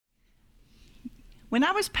When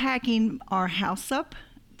I was packing our house up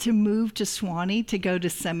to move to Swanee to go to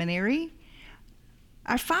seminary,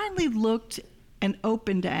 I finally looked and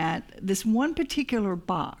opened at this one particular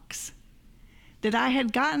box that I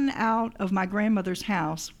had gotten out of my grandmother's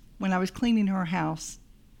house when I was cleaning her house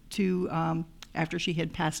after she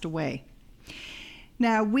had passed away.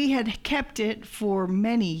 Now, we had kept it for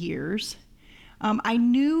many years. I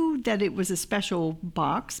knew that it was a special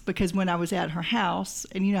box because when I was at her house,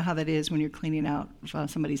 and you know how that is when you're cleaning out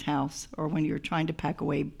somebody's house or when you're trying to pack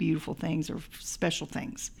away beautiful things or special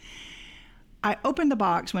things. I opened the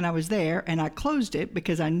box when I was there and I closed it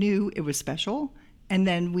because I knew it was special, and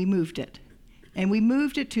then we moved it. And we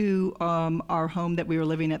moved it to our home that we were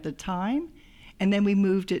living at the time, and then we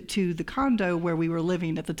moved it to the condo where we were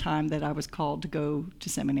living at the time that I was called to go to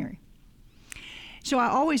seminary. So I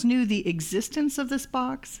always knew the existence of this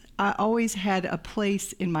box. I always had a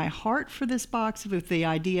place in my heart for this box with the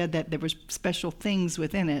idea that there was special things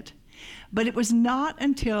within it. But it was not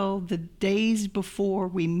until the days before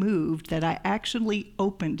we moved that I actually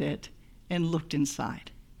opened it and looked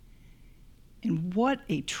inside. And what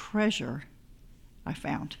a treasure I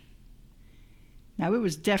found. Now, it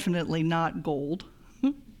was definitely not gold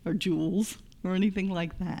or jewels or anything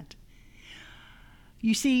like that.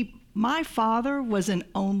 You see, my father was an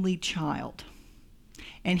only child,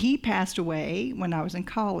 and he passed away when I was in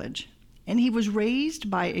college. And he was raised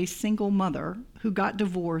by a single mother who got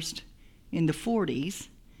divorced in the 40s,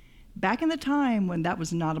 back in the time when that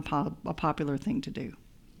was not a popular thing to do.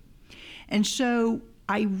 And so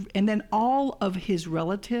and then all of his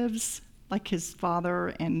relatives, like his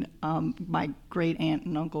father and my great aunt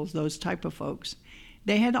and uncles, those type of folks,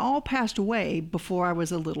 they had all passed away before I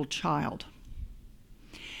was a little child.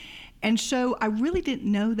 And so I really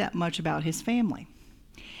didn't know that much about his family.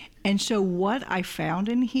 And so what I found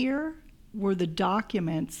in here were the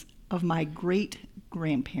documents of my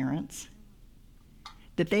great-grandparents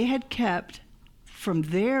that they had kept from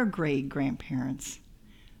their great-grandparents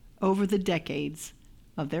over the decades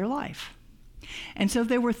of their life. And so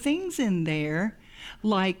there were things in there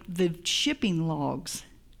like the shipping logs.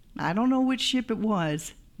 I don't know which ship it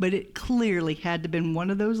was, but it clearly had to have been one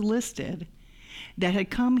of those listed that had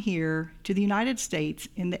come here to the United States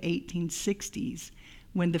in the 1860s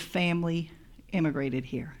when the family immigrated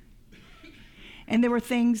here. And there were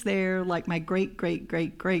things there like my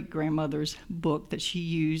great-great-great-great-grandmother's book that she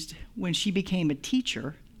used when she became a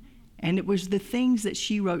teacher. And it was the things that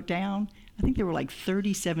she wrote down. I think there were like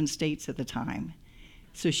 37 states at the time.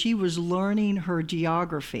 So she was learning her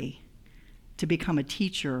geography to become a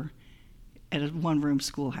teacher at a one-room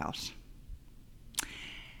schoolhouse.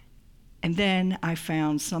 And then I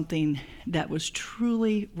found something that was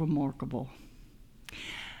truly remarkable.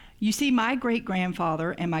 You see, my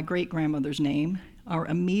great-grandfather and my great-grandmother's name are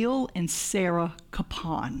Emil and Sarah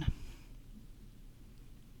Capon.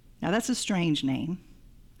 Now, that's a strange name.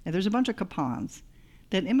 And there's a bunch of Capons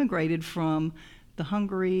that immigrated from the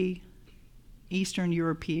Hungary, Eastern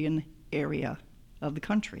European area of the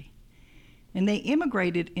country. And they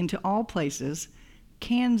immigrated into all places,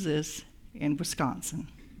 Kansas and Wisconsin.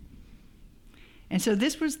 And so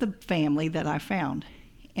this was the family that I found.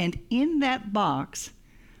 And in that box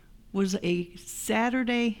was a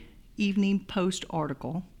Saturday Evening Post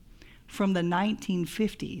article from the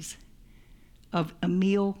 1950s of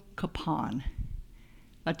Emil Capon,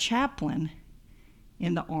 a chaplain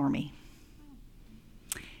in the Army.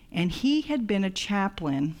 And he had been a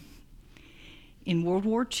chaplain in World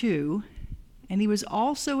War II, and he was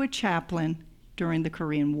also a chaplain during the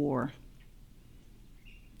Korean War.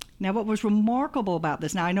 Now, what was remarkable about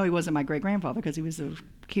this, now I know he wasn't my great-grandfather because he was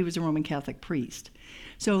a Roman Catholic priest.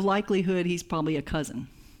 So likelihood he's probably a cousin,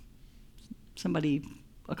 somebody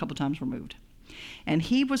a couple times removed. And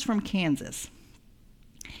he was from Kansas.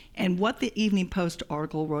 And what the Evening Post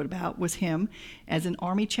article wrote about was him as an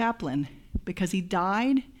Army chaplain because he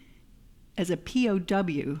died as a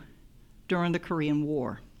POW during the Korean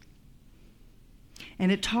War.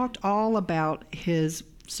 And it talked all about his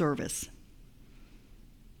service.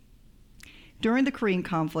 During the Korean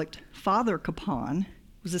conflict, Father Capon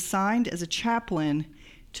was assigned as a chaplain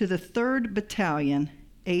to the 3rd Battalion,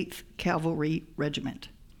 8th Cavalry Regiment.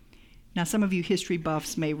 Now, some of you history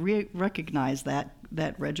buffs may recognize that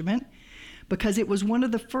regiment because it was one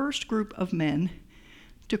of the first group of men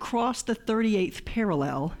to cross the 38th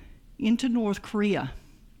parallel into North Korea.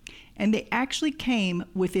 And they actually came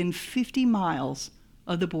within 50 miles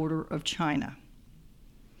of the border of China.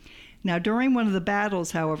 Now, during one of the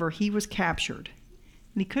battles, however, he was captured.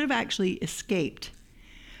 And he could have actually escaped.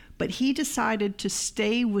 But he decided to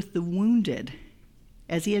stay with the wounded,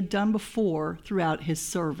 as he had done before throughout his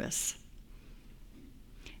service.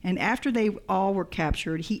 And after they all were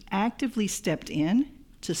captured, he actively stepped in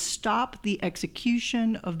to stop the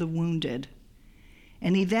execution of the wounded.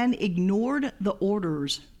 And he then ignored the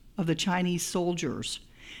orders of the Chinese soldiers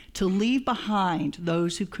to leave behind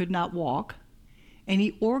those who could not walk. And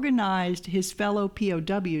he organized his fellow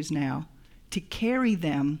POWs now to carry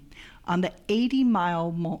them on the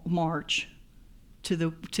 80-mile march to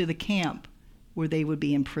the camp where they would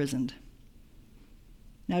be imprisoned.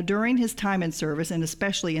 Now, during his time in service, and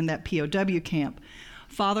especially in that POW camp,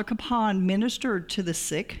 Father Capon ministered to the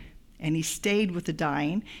sick, and he stayed with the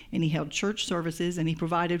dying, and he held church services, and he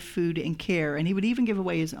provided food and care, and he would even give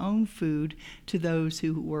away his own food to those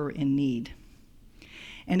who were in need.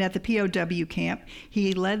 And at the POW camp,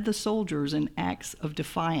 he led the soldiers in acts of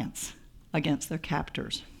defiance against their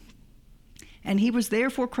captors. And he was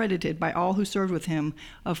therefore credited by all who served with him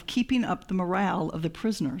of keeping up the morale of the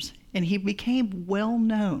prisoners. And he became well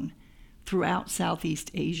known throughout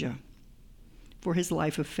Southeast Asia for his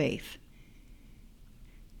life of faith.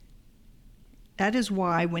 That is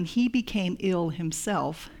why when he became ill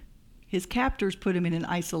himself, his captors put him in an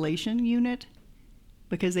isolation unit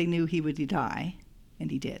because they knew he would die,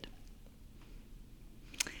 and he did.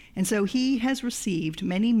 And so he has received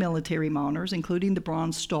many military honors, including the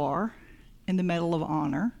Bronze Star and the Medal of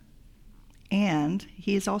Honor, and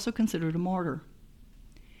he is also considered a martyr.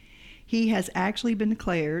 He has actually been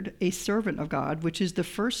declared a servant of God, which is the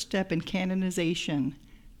first step in canonization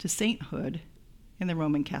to sainthood in the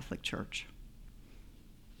Roman Catholic Church.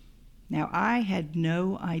 Now, I had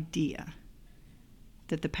no idea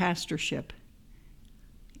that the pastorship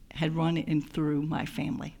had run in through my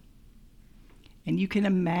family. And you can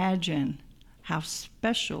imagine how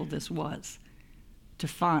special this was to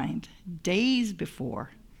find days before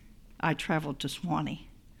I traveled to Swanee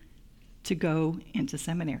to go into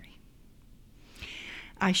seminary.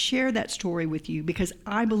 I share that story with you because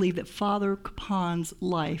I believe that Father Capon's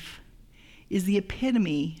life is the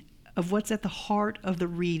epitome of what's at the heart of the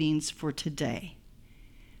readings for today.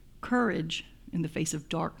 Courage in the face of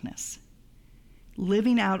darkness,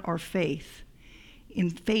 living out our faith in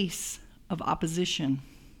face of opposition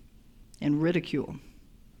and ridicule.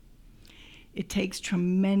 It takes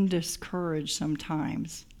tremendous courage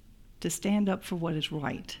sometimes to stand up for what is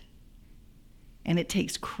right. And it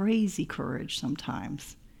takes crazy courage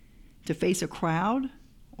sometimes to face a crowd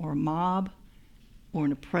or a mob or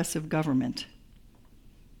an oppressive government.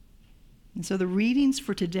 And so the readings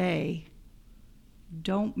for today,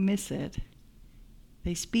 don't miss it.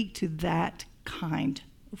 They speak to that kind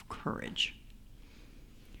of courage.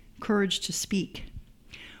 Courage to speak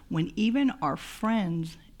when even our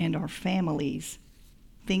friends and our families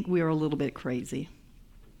think we are a little bit crazy.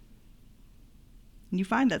 And you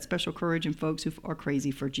find that special courage in folks who are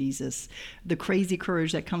crazy for Jesus, the crazy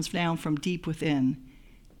courage that comes down from deep within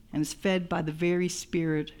and is fed by the very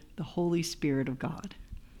Spirit, the Holy Spirit of God.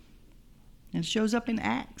 And it shows up in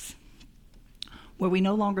Acts, where we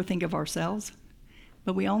no longer think of ourselves,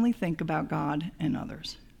 but we only think about God and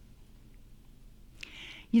others.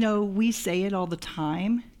 You know, we say it all the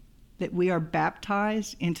time, that we are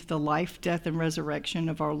baptized into the life, death, and resurrection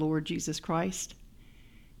of our Lord Jesus Christ.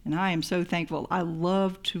 And I am so thankful. I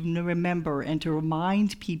love to remember and to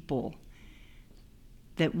remind people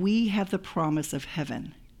that we have the promise of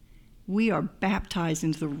heaven. We are baptized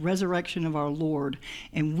into the resurrection of our Lord,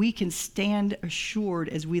 and we can stand assured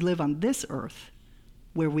as we live on this earth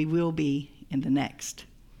where we will be in the next.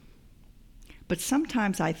 But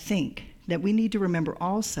sometimes I think that we need to remember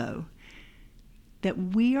also that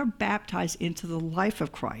we are baptized into the life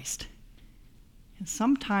of Christ. And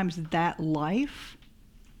sometimes that life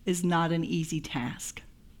is not an easy task.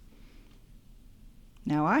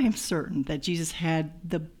 Now, I am certain that Jesus had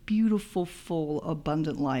the beautiful, full,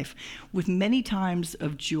 abundant life with many times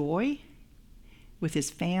of joy with his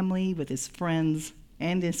family, with his friends,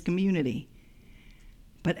 and his community.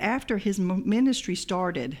 But after his ministry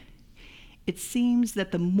started, it seems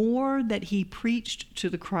that the more that he preached to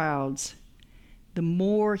the crowds, the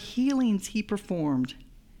more healings he performed,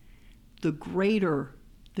 the greater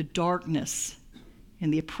the darkness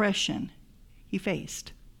and the oppression he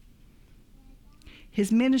faced.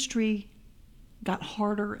 His ministry got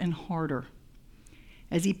harder and harder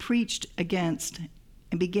as he preached against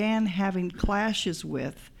and began having clashes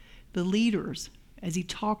with the leaders as he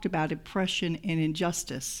talked about oppression and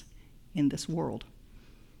injustice in this world.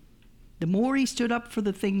 The more he stood up for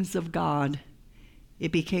the things of God,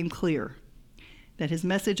 it became clear that his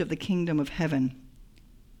message of the kingdom of heaven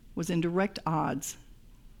was in direct odds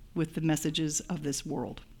with the messages of this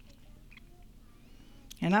world.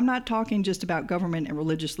 And I'm not talking just about government and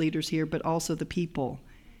religious leaders here, but also the people.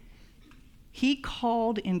 He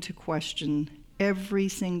called into question every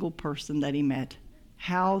single person that he met,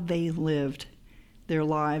 how they lived their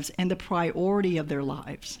lives and the priority of their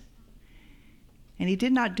lives. And he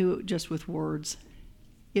did not do it just with words.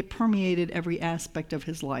 It permeated every aspect of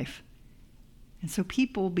his life. And so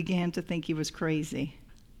people began to think he was crazy,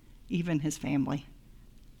 even his family.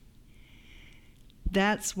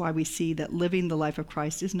 That's why we see that living the life of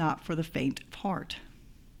Christ is not for the faint of heart.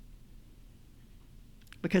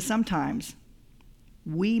 Because sometimes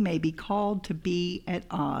we may be called to be at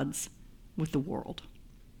odds with the world,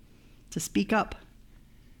 to speak up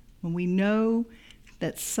when we know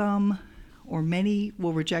that some or many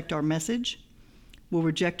will reject our message, will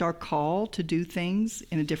reject our call to do things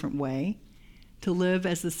in a different way, to live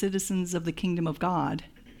as the citizens of the kingdom of God,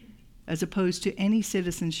 as opposed to any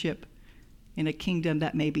citizenship in a kingdom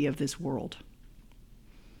that may be of this world.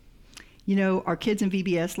 You know, our kids in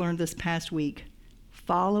VBS learned this past week,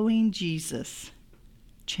 following Jesus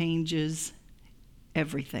changes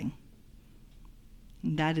everything.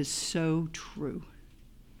 And that is so true.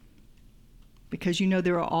 Because you know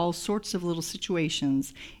there are all sorts of little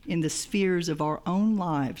situations in the spheres of our own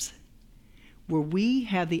lives where we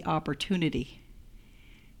have the opportunity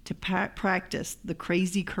to practice the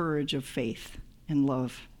crazy courage of faith and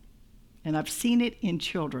love. And I've seen it in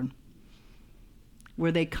children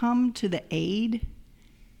where they come to the aid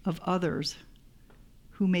of others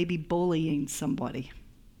who may be bullying somebody.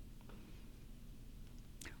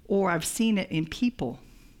 Or I've seen it in people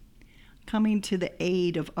coming to the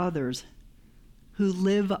aid of others who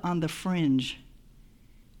live on the fringe,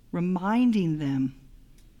 reminding them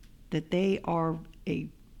that they are a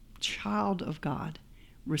child of God,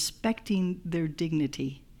 respecting their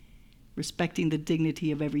dignity, respecting the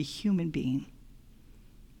dignity of every human being.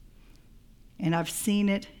 And I've seen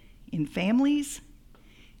it in families,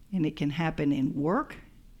 and it can happen in work,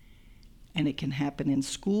 and it can happen in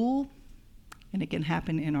school, and it can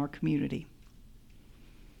happen in our community.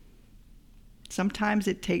 Sometimes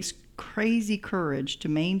it takes crazy courage to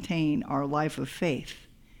maintain our life of faith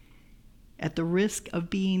at the risk of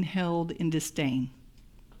being held in disdain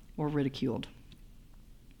or ridiculed.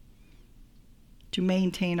 To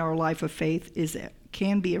maintain our life of faith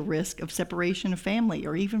can be a risk of separation of family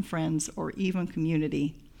or even friends or even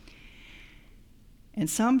community. And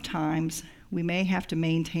sometimes we may have to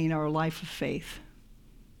maintain our life of faith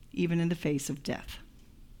even in the face of death.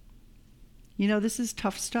 You know, this is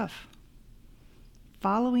tough stuff.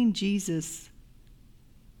 Following Jesus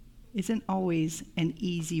isn't always an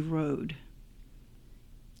easy road.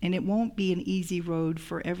 And it won't be an easy road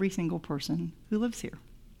for every single person who lives here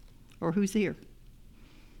or who's here.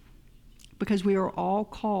 Because we are all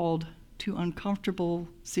called to uncomfortable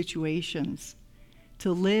situations,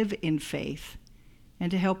 to live in faith, and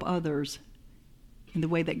to help others in the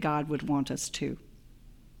way that God would want us to.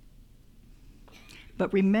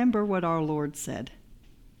 But remember what our Lord said.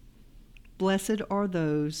 Blessed are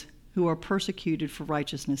those who are persecuted for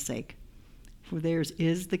righteousness' sake, for theirs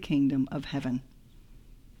is the kingdom of heaven.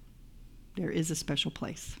 There is a special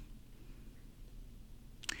place.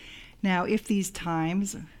 Now, if these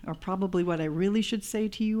times are probably what I really should say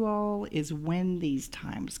to you all is when these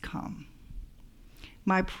times come.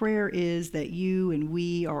 My prayer is that you and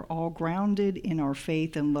we are all grounded in our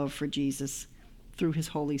faith and love for Jesus through his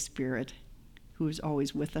Holy Spirit, who is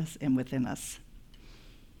always with us and within us,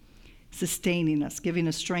 sustaining us, giving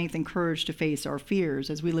us strength and courage to face our fears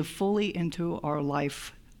as we live fully into our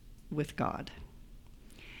life with God.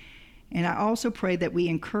 And I also pray that we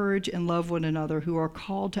encourage and love one another who are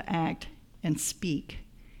called to act and speak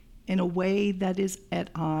in a way that is at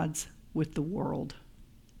odds with the world.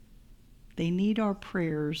 They need our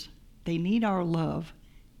prayers, they need our love,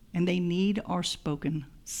 and they need our spoken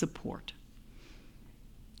support.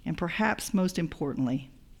 And perhaps most importantly,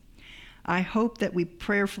 I hope that we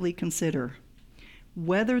prayerfully consider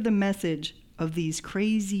whether the message of these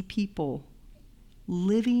crazy people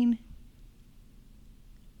living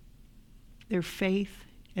their faith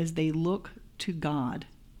as they look to God,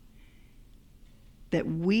 that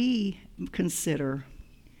we consider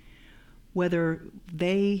whether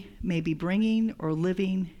they may be bringing or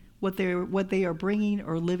living what they are bringing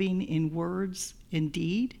or living in words and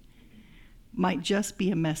deed might just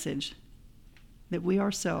be a message that we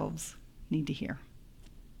ourselves need to hear.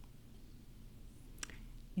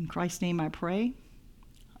 In Christ's name I pray.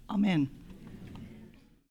 Amen.